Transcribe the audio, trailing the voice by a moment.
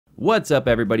What's up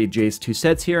everybody,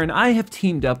 JayzTwoCents here, and I have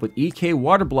teamed up with EK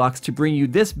Water Blocks to bring you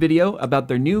this video about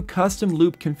their new custom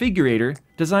loop configurator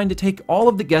designed to take all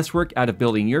of the guesswork out of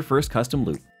building your first custom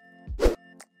loop.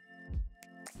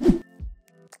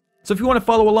 So if you want to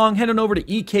follow along, head on over to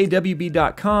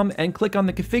EKWB.com and click on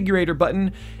the configurator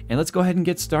button, and let's go ahead and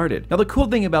get started. Now the cool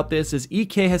thing about this is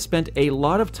EK has spent a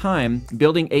lot of time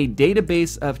building a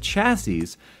database of chassis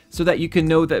so that you can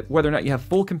know that whether or not you have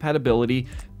full compatibility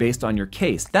based on your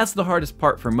case. That's the hardest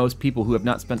part for most people who have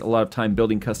not spent a lot of time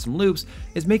building custom loops,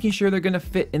 is making sure they're gonna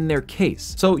fit in their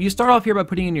case. So you start off here by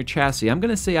putting in your chassis. I'm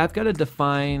gonna say I've got to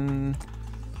define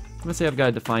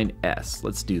S.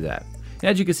 Let's do that. And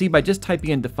as you can see, by just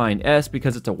typing in define S,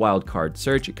 because it's a wildcard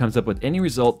search, it comes up with any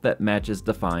result that matches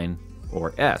define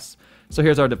or S. So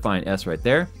here's our define S right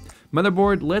there.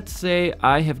 Motherboard, let's say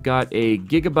I have got a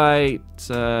Gigabyte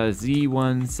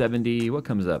Z170. What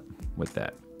comes up with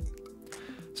that?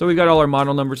 So we've got all our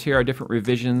model numbers here, our different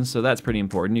revisions, so that's pretty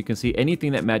important. You can see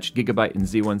anything that matched Gigabyte and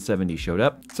Z170 showed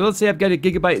up. So let's say I've got a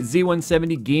Gigabyte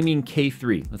Z170 Gaming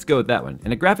K3. Let's go with that one.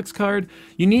 And a graphics card,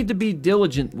 you need to be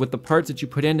diligent with the parts that you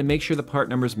put in to make sure the part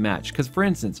numbers match. Because for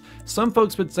instance, some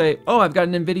folks would say, oh, I've got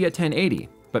an NVIDIA 1080,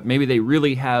 but maybe they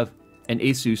really have an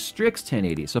Asus Strix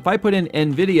 1080. So if I put in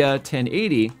NVIDIA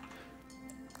 1080,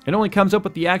 it only comes up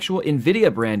with the actual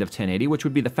NVIDIA brand of 1080, which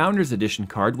would be the Founders Edition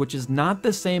card, which is not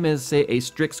the same as, say, a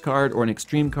Strix card or an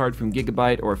Extreme card from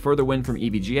Gigabyte or a Further Win from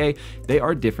EVGA. They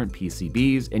are different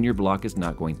PCBs, and your block is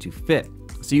not going to fit.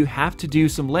 So you have to do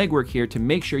some legwork here to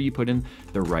make sure you put in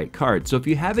the right card. So if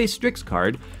you have a Strix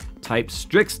card, type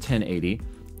Strix 1080,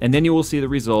 and then you will see the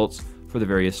results for the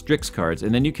various Strix cards,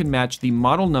 and then you can match the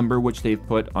model number which they've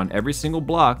put on every single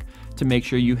block to make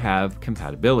sure you have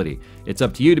compatibility. It's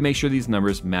up to you to make sure these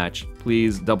numbers match.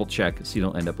 Please double check so you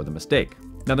don't end up with a mistake.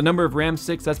 Now the number of RAM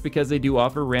 6, that's because they do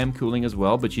offer RAM cooling as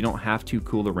well, but you don't have to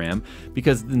cool the RAM,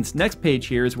 because this next page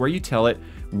here is where you tell it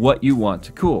what you want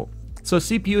to cool. So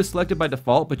CPU is selected by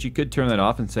default, but you could turn that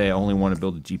off and say I only want to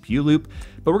build a GPU loop.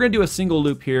 But we're going to do a single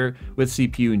loop here with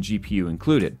CPU and GPU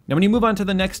included. Now when you move on to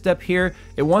the next step here,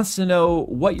 it wants to know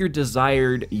what your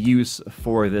desired use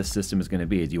for this system is going to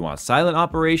be. Do you want silent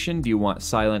operation? Do you want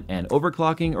silent and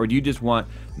overclocking? Or do you just want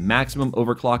maximum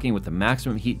overclocking with the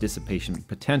maximum heat dissipation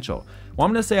potential? Well,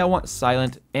 I'm going to say I want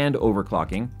silent and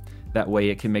overclocking. That way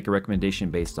it can make a recommendation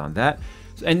based on that.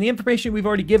 And the information we've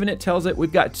already given it tells it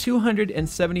we've got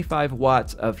 275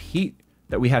 watts of heat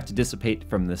that we have to dissipate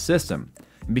from the system.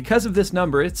 And because of this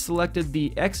number, it's selected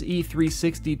the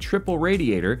XE360 triple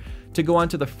radiator to go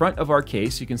onto the front of our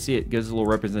case. You can see it gives a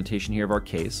little representation here of our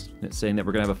case. It's saying that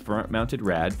we're gonna have a front mounted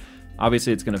rad.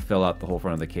 Obviously it's gonna fill out the whole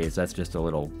front of the case. That's just a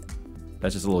little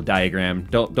diagram.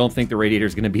 Don't think the radiator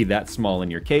is going to be that small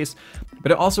in your case.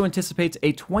 But it also anticipates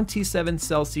a 27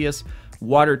 Celsius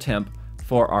water temp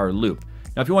for our loop.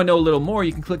 Now if you want to know a little more,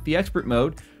 you can click the expert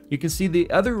mode. You can see the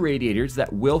other radiators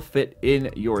that will fit in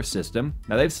your system.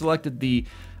 Now they've selected the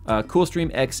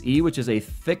Coolstream XE, which is a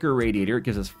thicker radiator. It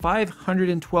gives us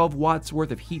 512 watts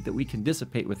worth of heat that we can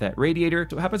dissipate with that radiator.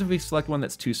 So what happens if we select one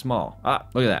that's too small?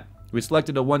 Look at that. We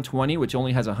selected a 120, which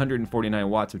only has 149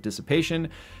 watts of dissipation.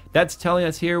 That's telling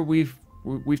us here we've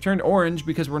turned orange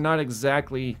because we're not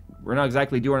exactly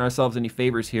doing ourselves any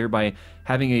favors here by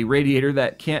having a radiator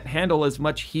that can't handle as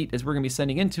much heat as we're going to be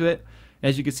sending into it.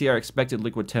 As you can see, our expected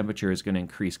liquid temperature is going to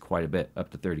increase quite a bit, up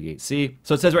to 38°C.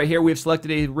 So it says right here we've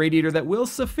selected a radiator that will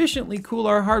sufficiently cool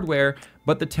our hardware,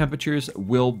 but the temperatures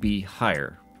will be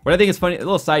higher. What I think is funny, a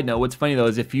little side note, what's funny though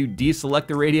is if you deselect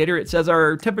the radiator, it says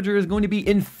our temperature is going to be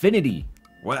infinity.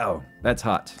 Wow, that's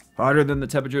hot. Hotter than the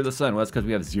temperature of the sun. Well, that's because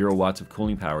we have 0 watts of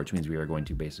cooling power, which means we are going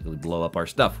to basically blow up our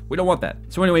stuff. We don't want that.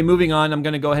 So anyway, moving on, I'm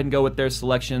gonna go ahead and go with their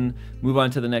selection, move on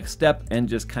to the next step, and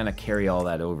just kind of carry all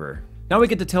that over. Now we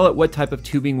get to tell it what type of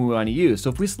tubing we want to use. So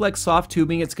if we select soft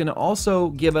tubing, it's going to also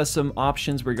give us some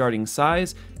options regarding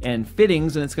size and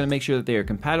fittings, and it's going to make sure that they are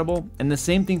compatible. And the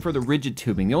same thing for the rigid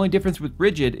tubing. The only difference with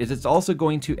rigid is it's also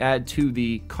going to add to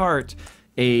the cart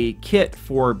a kit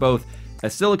for both a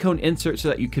silicone insert so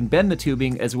that you can bend the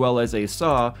tubing, as well as a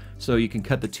saw so you can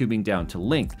cut the tubing down to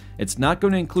length. It's not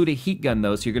going to include a heat gun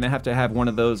though, so you're going to have one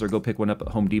of those or go pick one up at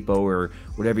Home Depot or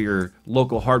whatever your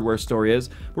local hardware store is.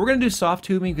 But we're going to do soft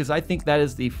tubing because I think that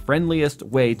is the friendliest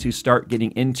way to start getting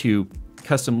into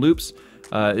custom loops.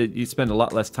 You spend a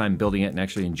lot less time building it and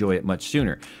actually enjoy it much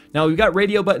sooner. Now we've got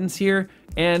radio buttons here,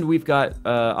 and we've got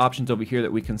options over here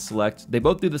that we can select. They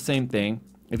both do the same thing.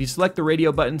 If you select the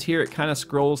radio buttons here, it kind of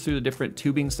scrolls through the different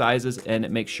tubing sizes, and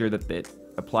it makes sure that it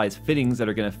applies fittings that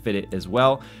are going to fit it as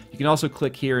well. You can also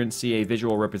click here and see a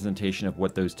visual representation of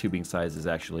what those tubing sizes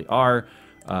actually are.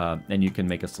 and you can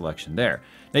make a selection there.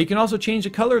 Now you can also change the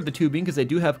color of the tubing because they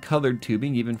do have colored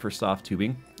tubing even for soft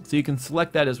tubing. So you can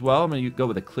select that as well. I'm going to go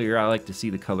with a clear. I like to see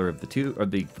the color of the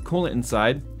coolant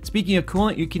inside. Speaking of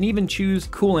coolant, you can even choose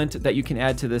coolant that you can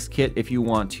add to this kit if you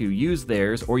want to use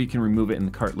theirs, or you can remove it in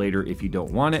the cart later if you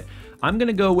don't want it. I'm going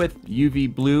to go with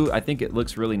UV blue. I think it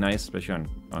looks really nice, especially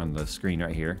on the screen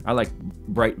right here. I like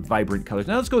bright, vibrant colors.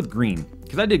 Now let's go with green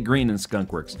because I did green in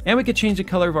Skunkworks. And we could change the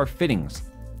color of our fittings.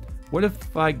 What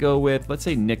if I go with, let's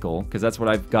say nickel, because that's what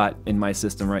I've got in my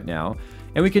system right now.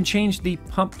 And we can change the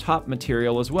pump top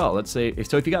material as well. Let's say,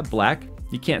 so if you got black,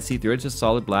 you can't see through it, it's just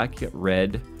solid black. You got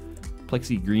red,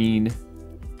 plexi green,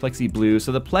 plexi blue.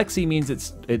 So the plexi means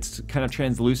it's kind of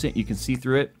translucent, you can see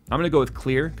through it. I'm gonna go with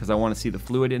clear because I want to see the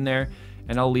fluid in there.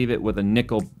 And I'll leave it with a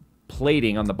nickel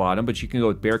plating on the bottom, but you can go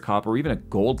with bare copper or even a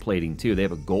gold plating too. They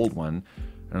have a gold one.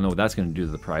 I don't know what that's gonna do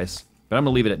to the price, but I'm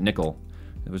gonna leave it at nickel.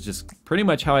 It was just pretty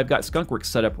much how I've got Skunkworks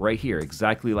set up right here,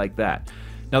 exactly like that.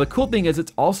 Now the cool thing is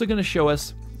it's also going to show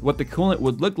us what the coolant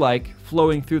would look like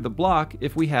flowing through the block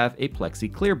if we have a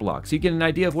plexi clear block. So you get an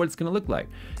idea of what it's going to look like.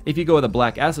 If you go with a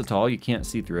black acetal, you can't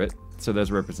see through it, so there's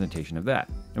a representation of that.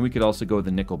 And we could also go with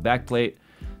the nickel backplate,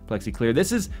 plexi clear.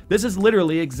 This is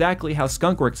literally exactly how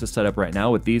Skunkworks is set up right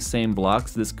now with these same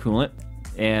blocks, this coolant,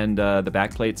 and the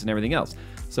backplates and everything else.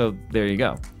 So there you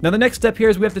go. Now the next step here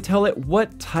is we have to tell it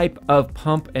what type of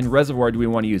pump and reservoir do we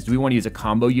want to use. Do we want to use a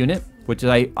combo unit? Which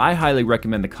I highly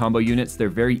recommend the combo units. They're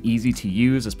very easy to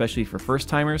use, especially for first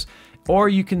timers. Or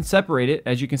you can separate it,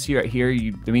 as you can see right here.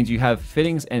 That means you have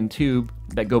fittings and tube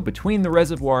that go between the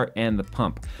reservoir and the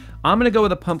pump. I'm gonna go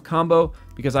with a pump combo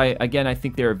because I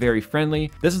think they're very friendly.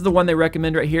 This is the one they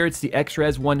recommend right here. It's the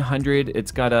XRES 100.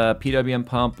 It's got a PWM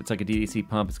pump. It's like a DDC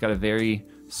pump. It's got a very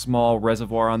small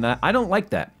reservoir on that. I don't like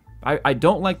that. I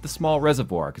don't like the small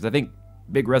reservoir because I think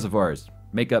big reservoirs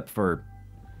make up for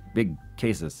big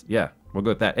cases. Yeah, we'll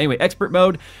go with that. Anyway, expert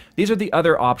mode. These are the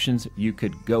other options you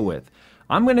could go with.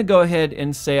 I'm gonna go ahead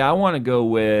and say I'm gonna go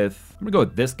with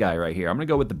this guy right here. I'm gonna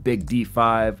go with the big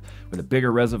D5 with a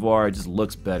bigger reservoir. It just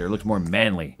looks better, it looks more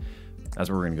manly. That's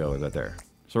what we're gonna go with right there.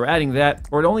 So we're adding that,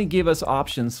 or it only gave us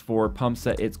options for pumps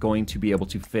that it's going to be able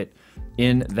to fit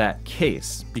in that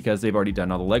case because they've already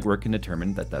done all the legwork and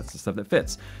determined that that's the stuff that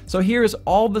fits. So here's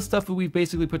all the stuff that we've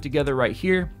basically put together right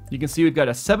here. You can see we've got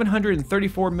a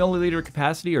 734 milliliter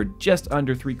capacity, or just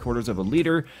under 3/4 of a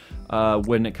liter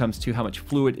when it comes to how much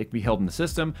fluid it can be held in the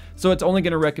system. So it's only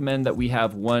going to recommend that we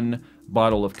have one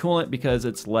bottle of coolant because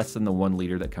it's less than the 1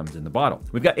 liter that comes in the bottle.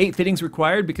 We've got 8 fittings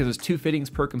required because there's 2 fittings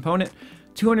per component.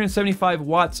 275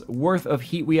 watts worth of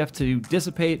heat we have to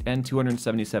dissipate, and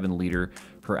 277 liter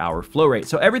per hour flow rate.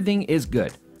 So everything is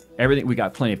good. Everything, we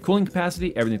got plenty of cooling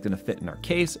capacity. Everything's gonna fit in our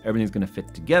case. Everything's gonna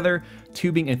fit together.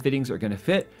 Tubing and fittings are gonna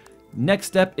fit. Next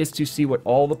step is to see what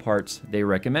all the parts they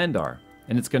recommend are.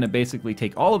 And it's gonna basically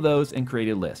take all of those and create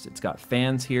a list. It's got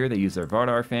fans here. They use their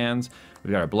Vardar fans.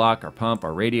 We've got our block, our pump,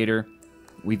 our radiator.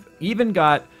 We've even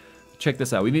got, check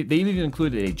this out. They've even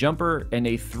included a jumper and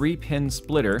a 3-pin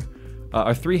splitter,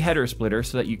 a 3-header splitter,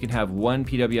 so that you can have 1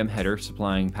 PWM header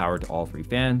supplying power to all 3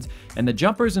 fans. And the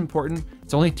jumper is important.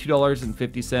 It's only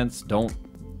 $2.50. Don't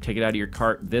take it out of your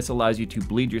cart. This allows you to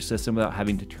bleed your system without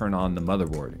having to turn on the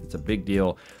motherboard. It's a big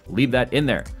deal. Leave that in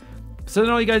there. So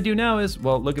then all you gotta do now is,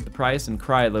 well, look at the price and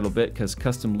cry a little bit because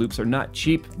custom loops are not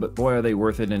cheap, but boy are they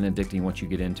worth it and addicting once you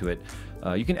get into it.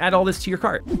 You can add all this to your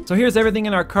cart. So here's everything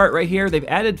in our cart right here. They've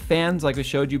added fans like I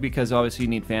showed you because obviously you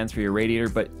need fans for your radiator,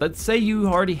 but let's say you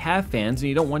already have fans and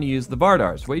you don't want to use the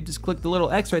Vardars. Well, you just click the little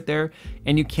X right there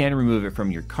and you can remove it from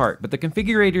your cart. But the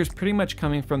configurator is pretty much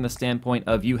coming from the standpoint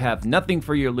of you have nothing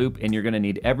for your loop and you're gonna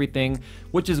need everything,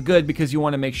 which is good because you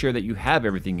wanna make sure that you have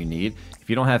everything you need.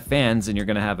 If you don't have fans, then you're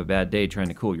gonna have a bad day trying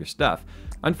to cool your stuff.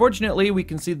 Unfortunately, we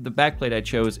can see that the backplate I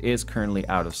chose is currently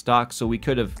out of stock, so we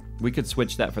could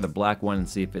switch that for the black one and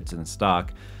see if it's in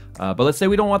stock. But let's say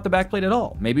we don't want the backplate at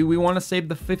all. Maybe we want to save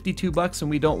the 52 bucks and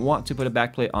we don't want to put a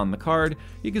backplate on the card.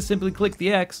 You can simply click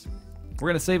the X. We're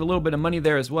going to save a little bit of money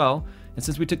there as well. And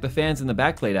since we took the fans and the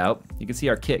backplate out, you can see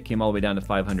our kit came all the way down to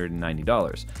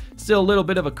 $590. Still a little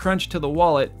bit of a crunch to the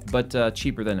wallet, but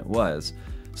cheaper than it was.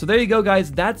 So there you go,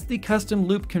 guys. That's the custom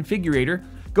loop configurator.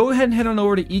 Go ahead and head on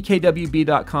over to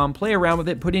EKWB.com, play around with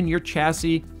it, put in your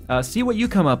chassis, see what you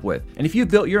come up with. And if you've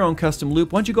built your own custom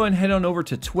loop, why don't you go ahead and head on over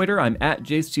to Twitter, I'm at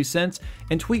JayzTwoCents,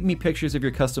 and tweet me pictures of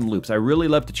your custom loops. I really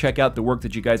love to check out the work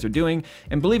that you guys are doing,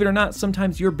 and believe it or not,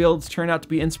 sometimes your builds turn out to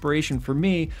be inspiration for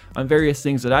me on various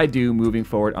things that I do moving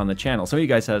forward on the channel. Some of you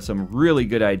guys have some really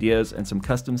good ideas and some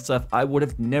custom stuff I would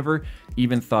have never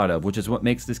even thought of, which is what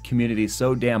makes this community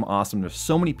so damn awesome. There's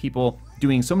so many people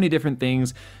doing so many different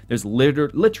things. There's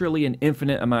literally an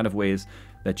infinite amount of ways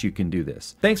that you can do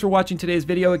this. Thanks for watching today's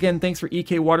video. Again, thanks for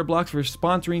EK Water Blocks for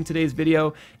sponsoring today's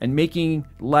video and making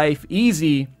life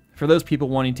easy for those people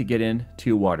wanting to get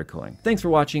into water cooling. Thanks for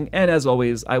watching, and as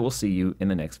always, I will see you in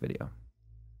the next video.